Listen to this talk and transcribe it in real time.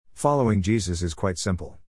Following Jesus is quite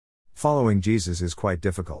simple. Following Jesus is quite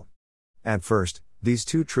difficult. At first, these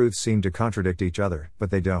two truths seem to contradict each other,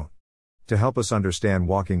 but they don't. To help us understand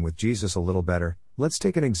walking with Jesus a little better, let's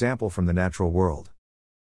take an example from the natural world.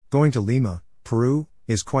 Going to Lima, Peru,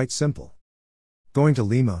 is quite simple. Going to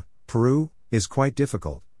Lima, Peru, is quite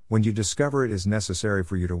difficult, when you discover it is necessary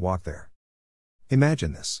for you to walk there.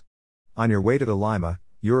 Imagine this. On your way to the Lima,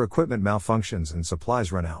 your equipment malfunctions and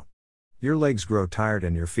supplies run out. Your legs grow tired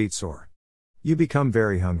and your feet sore. You become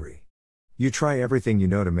very hungry. You try everything you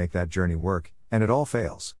know to make that journey work, and it all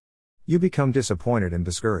fails. You become disappointed and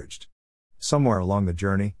discouraged. Somewhere along the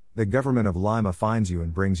journey, the government of Lima finds you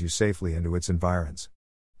and brings you safely into its environs.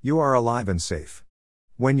 You are alive and safe.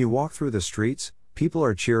 When you walk through the streets, people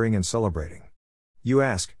are cheering and celebrating. You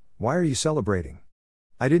ask, "Why are you celebrating?"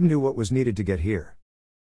 "I didn't do what was needed to get here."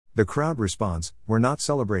 The crowd responds, "We're not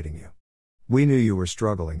celebrating you. We knew you were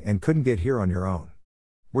struggling and couldn't get here on your own.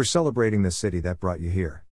 We're celebrating the city that brought you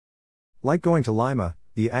here." Like going to Lima,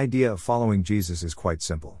 the idea of following Jesus is quite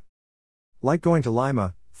simple. Like going to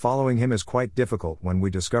Lima, following him is quite difficult when we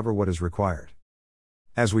discover what is required.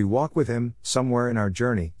 As we walk with him, somewhere in our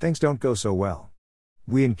journey, things don't go so well.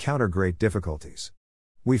 We encounter great difficulties.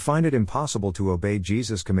 We find it impossible to obey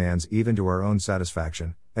Jesus' commands even to our own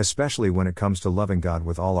satisfaction, especially when it comes to loving God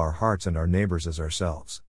with all our hearts and our neighbors as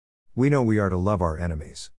ourselves. We know we are to love our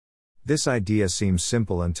enemies. This idea seems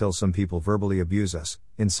simple until some people verbally abuse us,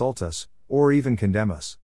 insult us, or even condemn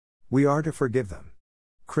us. We are to forgive them.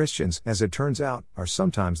 Christians, as it turns out, are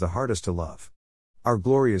sometimes the hardest to love. Our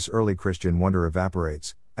glorious early Christian wonder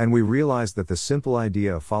evaporates, and we realize that the simple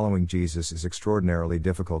idea of following Jesus is extraordinarily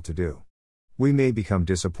difficult to do. We may become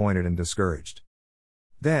disappointed and discouraged.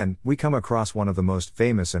 Then, we come across one of the most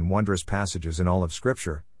famous and wondrous passages in all of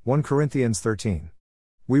Scripture, 1 Corinthians 13.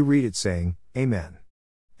 We read it saying, "Amen.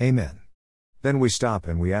 Amen." Then we stop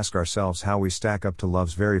and we ask ourselves how we stack up to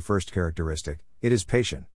love's very first characteristic: it is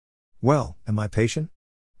patient. Well, am I patient?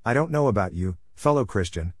 I don't know about you, fellow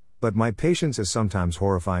Christian, but my patience is sometimes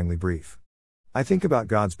horrifyingly brief. I think about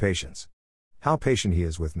God's patience. How patient He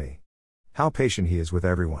is with me. How patient He is with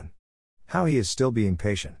everyone. How He is still being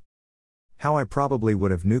patient. How I probably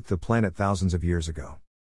would have nuked the planet thousands of years ago.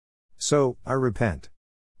 So, I repent.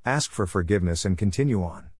 Ask for forgiveness and continue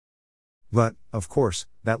on. But, of course,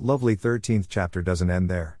 that lovely 13th chapter doesn't end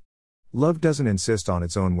there. Love doesn't insist on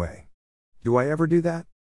its own way. Do I ever do that?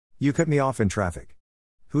 You cut me off in traffic.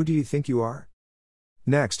 Who do you think you are?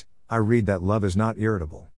 Next, I read that love is not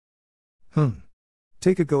irritable.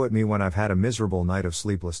 Take a go at me when I've had a miserable night of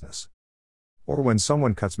sleeplessness. Or when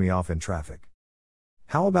someone cuts me off in traffic.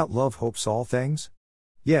 How about love hopes all things?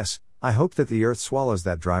 Yes, I hope that the earth swallows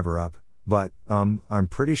that driver up, but, I'm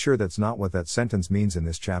pretty sure that's not what that sentence means in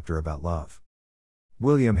this chapter about love.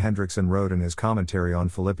 William Hendrickson wrote in his commentary on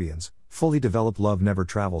Philippians, "Fully developed love never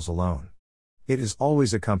travels alone. It is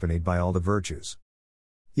always accompanied by all the virtues."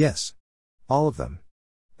 Yes. All of them.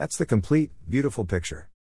 That's the complete, beautiful picture.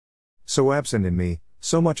 So absent in me,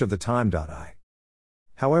 so much of the time.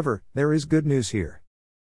 However, there is good news here.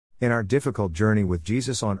 In our difficult journey with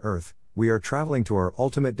Jesus on earth, we are traveling to our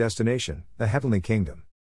ultimate destination, the heavenly kingdom.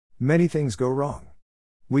 Many things go wrong.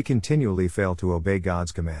 We continually fail to obey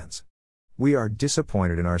God's commands. We are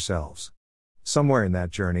disappointed in ourselves. Somewhere in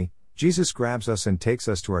that journey, Jesus grabs us and takes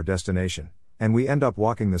us to our destination, and we end up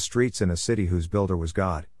walking the streets in a city whose builder was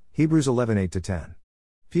God, Hebrews 11:8-10.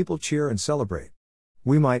 People cheer and celebrate.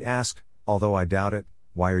 We might ask, although I doubt it,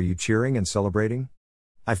 why are you cheering and celebrating?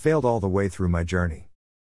 I failed all the way through my journey.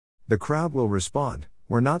 The crowd will respond,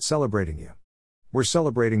 "We're not celebrating you. We're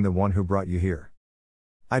celebrating the one who brought you here.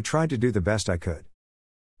 I tried to do the best I could."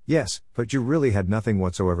 Yes, but you really had nothing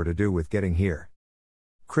whatsoever to do with getting here.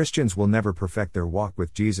 Christians will never perfect their walk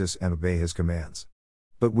with Jesus and obey His commands.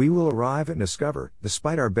 But we will arrive and discover,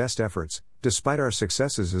 despite our best efforts, despite our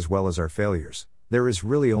successes as well as our failures, there is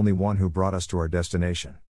really only one who brought us to our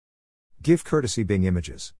destination. Give courtesy Bing Images.